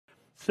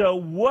So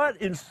what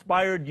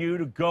inspired you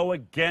to go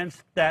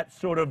against that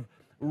sort of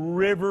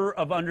river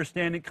of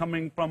understanding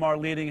coming from our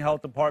leading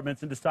health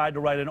departments and decide to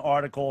write an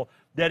article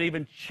that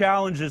even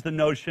challenges the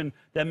notion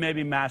that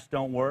maybe masks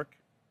don't work?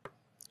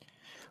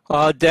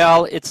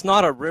 Dal, it's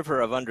not a river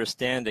of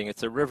understanding.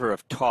 It's a river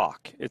of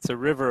talk. It's a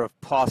river of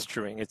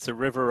posturing. It's a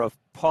river of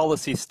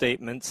policy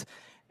statements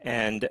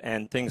and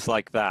things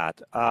like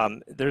that.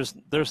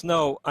 There's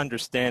no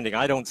understanding.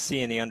 I don't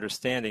see any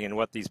understanding in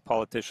what these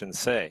politicians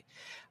say.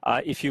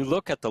 If you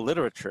look at the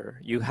literature,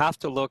 you have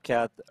to look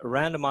at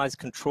randomized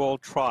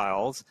controlled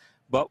trials,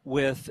 but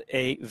with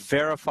a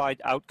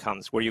verified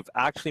outcomes where you've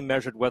actually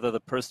measured whether the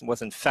person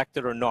was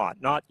infected or not.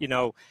 Not,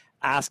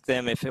 ask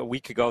them if a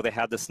week ago they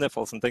had the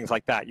sniffles and things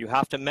like that. You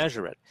have to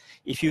measure it.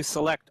 If you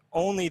select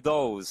only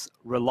those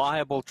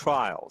reliable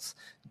trials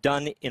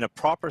done in a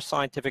proper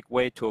scientific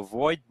way to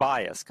avoid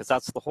bias, because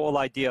that's the whole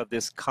idea of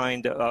this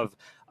kind of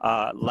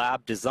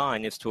lab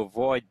design, is to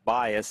avoid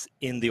bias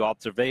in the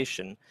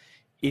observation.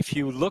 If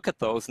you look at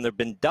those, and there have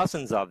been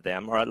dozens of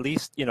them, or at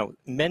least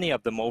many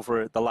of them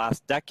over the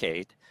last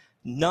decade,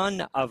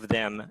 none of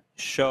them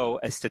show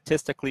a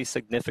statistically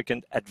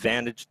significant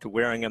advantage to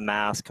wearing a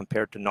mask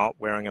compared to not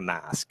wearing a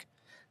mask.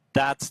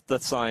 That's the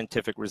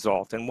scientific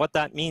result. And what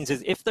that means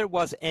is if there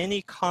was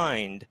any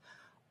kind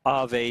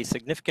of a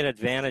significant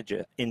advantage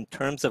in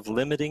terms of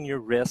limiting your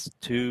risk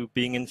to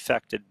being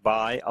infected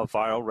by a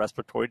viral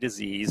respiratory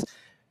disease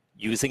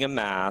using a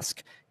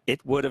mask,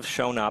 it would have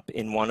shown up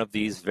in one of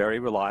these very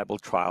reliable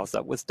trials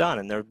that was done.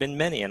 And there have been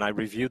many, and I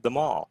reviewed them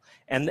all.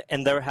 And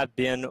there have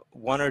been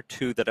one or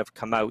two that have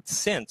come out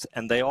since,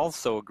 and they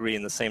also agree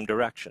in the same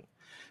direction.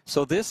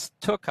 So this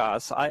took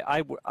us,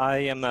 I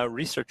am a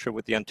researcher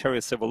with the Ontario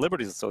Civil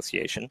Liberties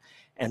Association,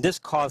 and this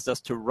caused us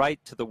to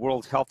write to the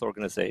World Health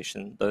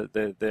Organization,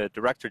 the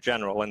Director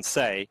General, and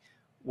say,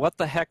 what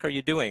the heck are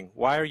you doing?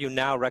 Why are you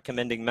now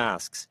recommending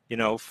masks?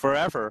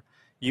 Forever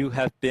you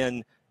have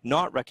been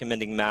not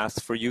recommending masks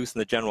for use in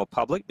the general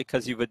public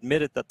because you've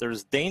admitted that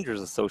there's dangers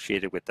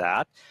associated with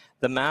that.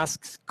 The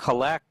masks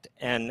collect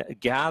and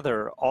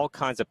gather all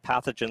kinds of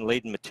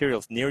pathogen-laden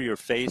materials near your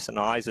face and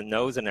eyes and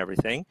nose and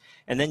everything,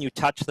 and then you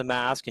touch the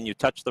mask and you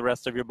touch the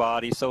rest of your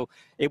body. So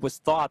it was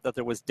thought that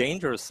there was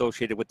danger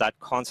associated with that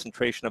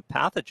concentration of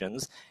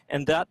pathogens,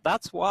 and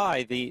that's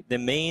why the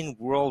main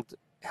World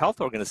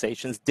Health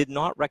organizations did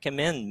not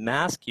recommend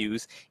mask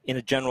use in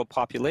a general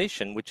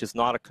population, which is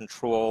not a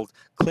controlled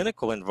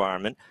clinical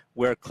environment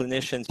where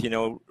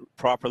clinicians,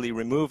 properly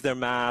remove their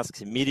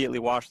masks, immediately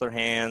wash their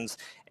hands,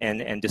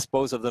 and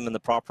dispose of them in the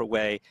proper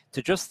way.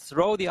 To just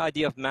throw the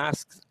idea of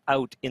masks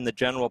out in the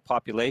general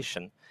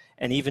population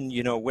and even,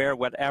 wear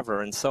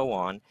whatever and so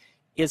on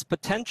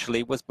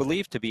was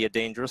believed to be a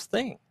dangerous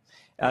thing,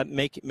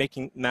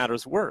 making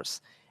matters worse.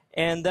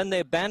 And then they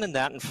abandoned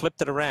that and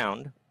flipped it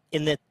around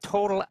in the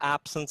total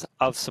absence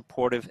of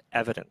supportive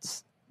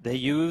evidence. They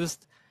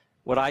used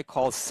what I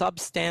call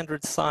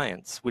substandard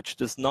science, which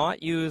does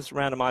not use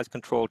randomized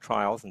controlled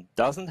trials and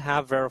doesn't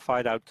have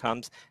verified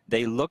outcomes.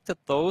 They looked at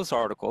those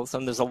articles,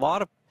 and there's a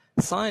lot of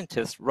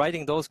scientists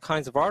writing those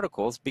kinds of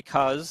articles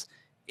because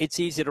it's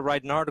easy to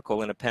write an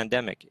article in a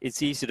pandemic.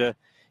 It's easy to,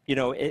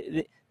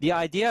 the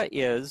idea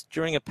is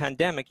during a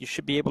pandemic, you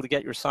should be able to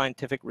get your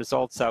scientific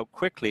results out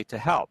quickly to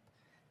help.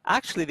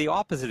 Actually, the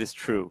opposite is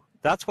true.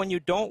 That's when you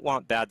don't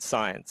want bad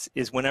science,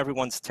 is when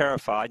everyone's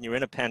terrified and you're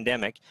in a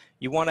pandemic.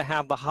 You want to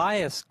have the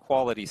highest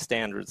quality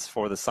standards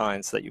for the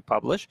science that you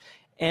publish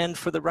and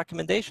for the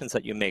recommendations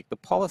that you make, the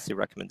policy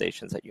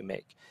recommendations that you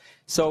make.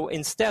 So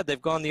instead,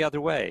 they've gone the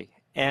other way.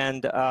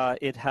 And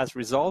it has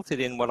resulted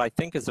in what I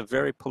think is a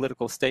very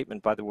political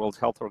statement by the World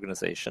Health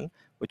Organization,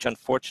 which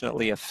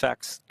unfortunately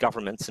affects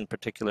governments, in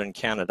particular in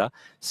Canada.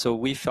 So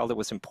we felt it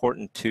was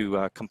important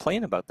to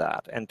complain about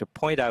that and to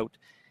point out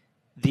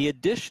the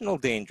additional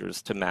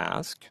dangers to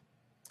mask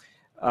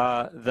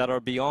that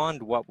are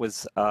beyond what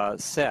was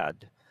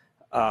said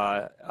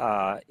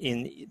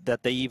that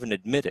they even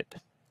admitted.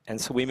 And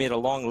so we made a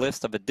long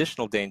list of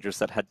additional dangers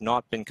that had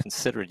not been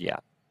considered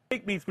yet.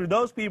 Take me through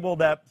those people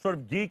that sort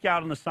of geek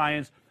out on the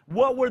science.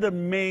 What were the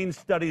main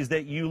studies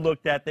that you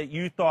looked at that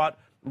you thought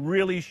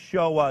really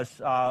show us,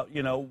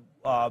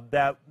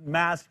 that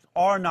masks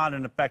are not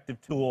an effective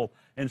tool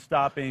in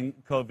stopping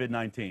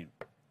COVID-19?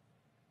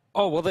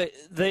 Oh, well,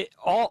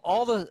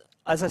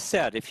 as I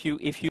said, if you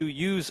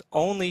use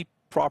only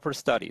proper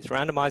studies,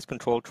 randomized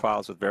controlled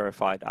trials with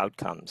verified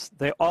outcomes,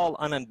 they all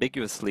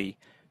unambiguously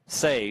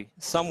say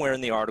somewhere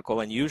in the article,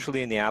 and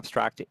usually in the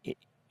abstract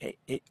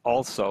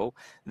also,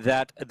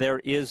 that there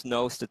is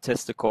no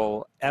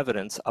statistical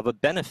evidence of a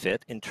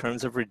benefit in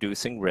terms of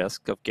reducing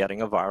risk of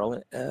getting a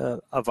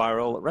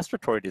viral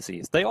respiratory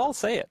disease. They all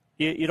say it.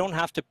 You don't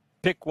have to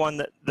pick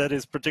one that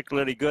is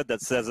particularly good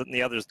that says it and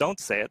the others don't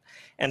say it.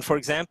 And for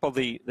example,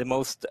 the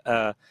most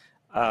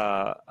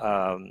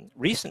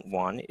recent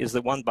one is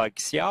the one by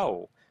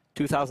Xiao,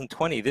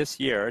 2020, this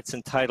year. It's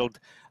entitled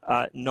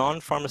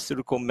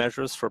Non-Pharmaceutical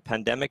Measures for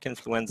Pandemic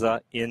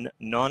Influenza in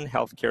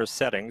Non-Healthcare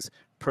Settings,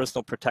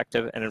 personal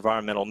protective and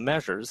environmental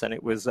measures, and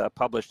it was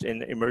published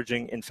in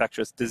Emerging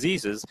Infectious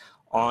Diseases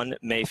on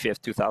May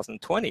 5th,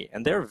 2020.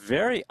 And they're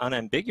very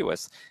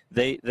unambiguous.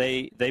 They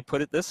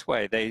put it this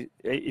way.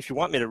 If you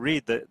want me to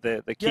read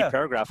the key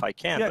paragraph, I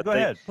can. Yeah, but go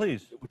ahead,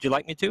 please. Would you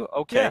like me to?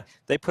 Okay. Yeah.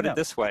 They put it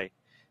this way.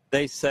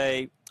 They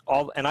say,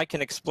 and I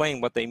can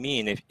explain what they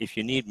mean if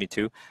you need me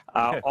to.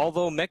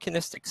 Although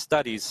mechanistic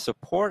studies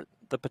support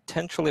the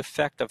potential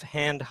effect of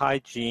hand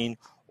hygiene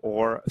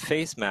or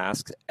face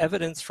masks,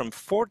 evidence from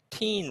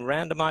 14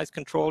 randomized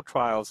controlled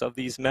trials of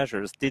these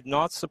measures did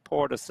not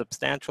support a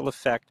substantial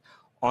effect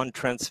on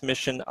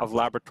transmission of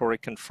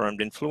laboratory-confirmed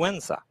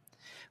influenza.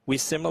 We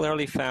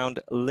similarly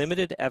found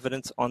limited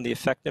evidence on the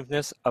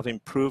effectiveness of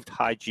improved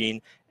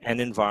hygiene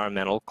and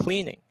environmental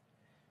cleaning.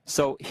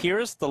 So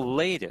here's the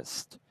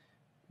latest,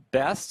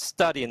 best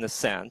study in the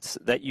sense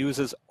that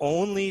uses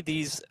only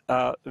these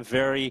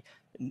very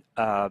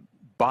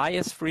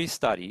bias-free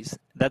studies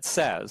that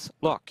says,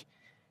 look,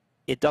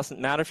 it doesn't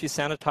matter if you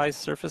sanitize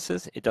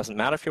surfaces, it doesn't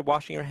matter if you're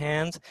washing your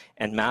hands,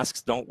 and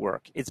masks don't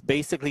work. It's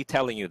basically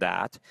telling you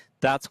that.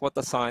 That's what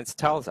the science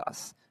tells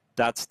us.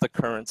 That's the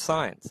current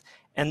science.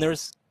 And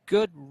there's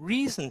good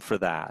reason for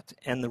that.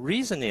 And the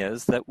reason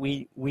is that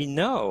we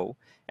know,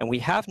 and we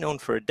have known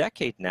for a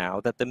decade now,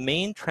 that the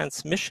main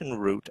transmission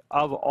route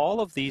of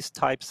all of these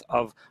types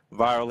of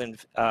viral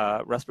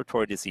and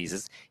respiratory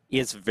diseases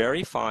is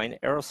very fine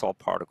aerosol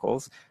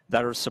particles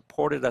that are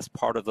supported as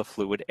part of the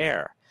fluid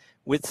air.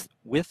 With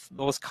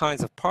those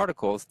kinds of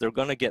particles, they're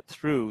going to get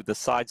through the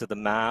sides of the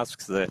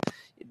masks,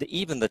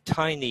 even the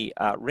tiny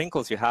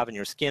wrinkles you have in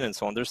your skin and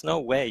so on. There's no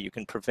way you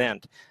can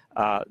prevent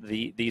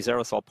these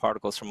aerosol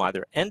particles from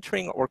either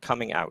entering or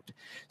coming out.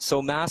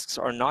 So masks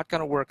are not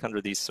going to work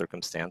under these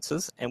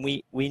circumstances, and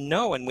we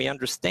know and we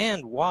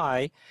understand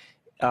why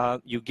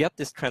you get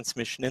this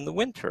transmission in the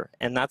winter,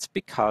 and that's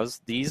because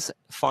these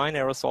fine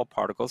aerosol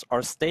particles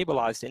are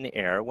stabilized in the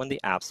air when the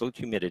absolute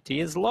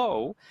humidity is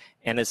low,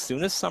 and as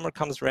soon as summer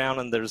comes around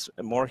and there's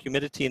more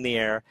humidity in the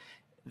air,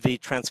 the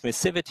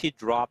transmissivity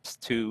drops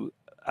to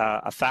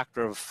a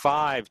factor of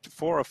 4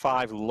 or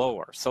 5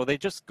 lower. So they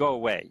just go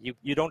away.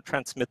 You don't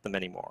transmit them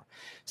anymore.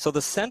 So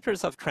the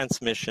centers of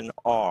transmission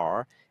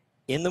are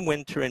in the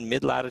winter in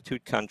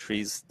mid-latitude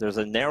countries. There's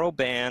a narrow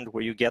band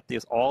where you get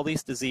all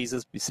these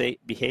diseases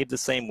behave the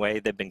same way.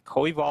 They've been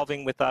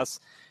co-evolving with us,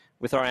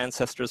 with our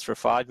ancestors for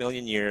 5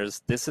 million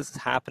years. This is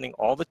happening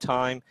all the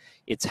time.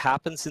 It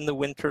happens in the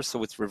winter,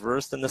 so it's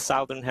reversed in the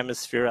southern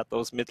hemisphere at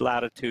those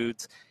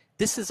mid-latitudes.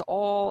 This is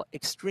all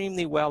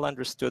extremely well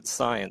understood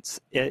science.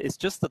 It's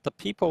just that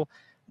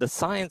the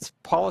science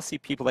policy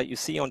people that you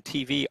see on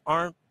TV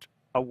aren't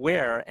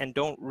aware and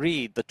don't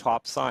read the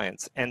top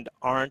science and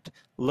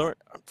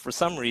for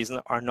some reason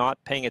are not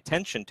paying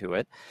attention to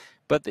it.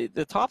 But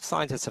the top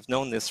scientists have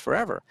known this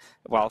forever,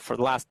 well, for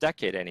the last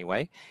decade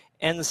anyway.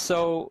 And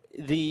so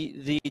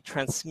the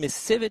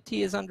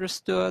transmissivity is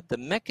understood, the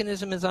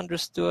mechanism is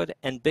understood,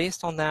 and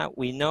based on that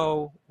we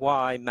know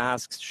why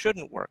masks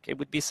shouldn't work. It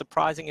would be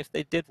surprising if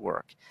they did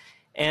work.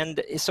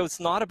 And so it's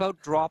not about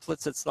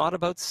droplets, it's not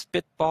about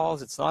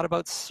spitballs, it's not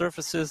about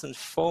surfaces and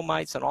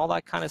fomites and all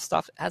that kind of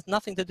stuff. It has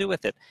nothing to do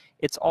with it.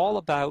 It's all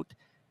about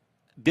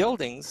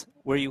buildings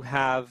where you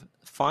have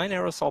fine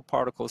aerosol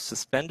particles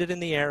suspended in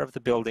the air of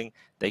the building.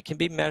 They can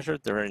be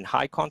measured, they're in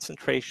high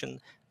concentration.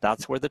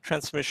 That's where the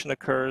transmission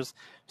occurs.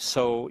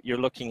 So you're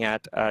looking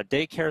at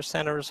daycare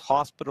centers,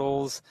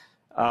 hospitals,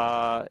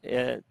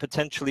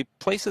 potentially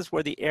places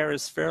where the air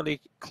is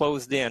fairly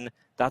closed in.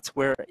 That's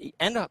where,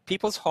 and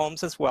people's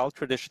homes as well,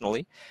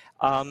 traditionally,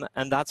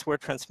 and that's where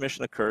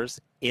transmission occurs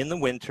in the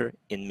winter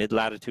in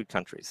mid-latitude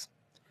countries.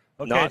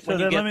 Okay, Not so when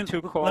you then get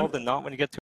too cold and not when you get too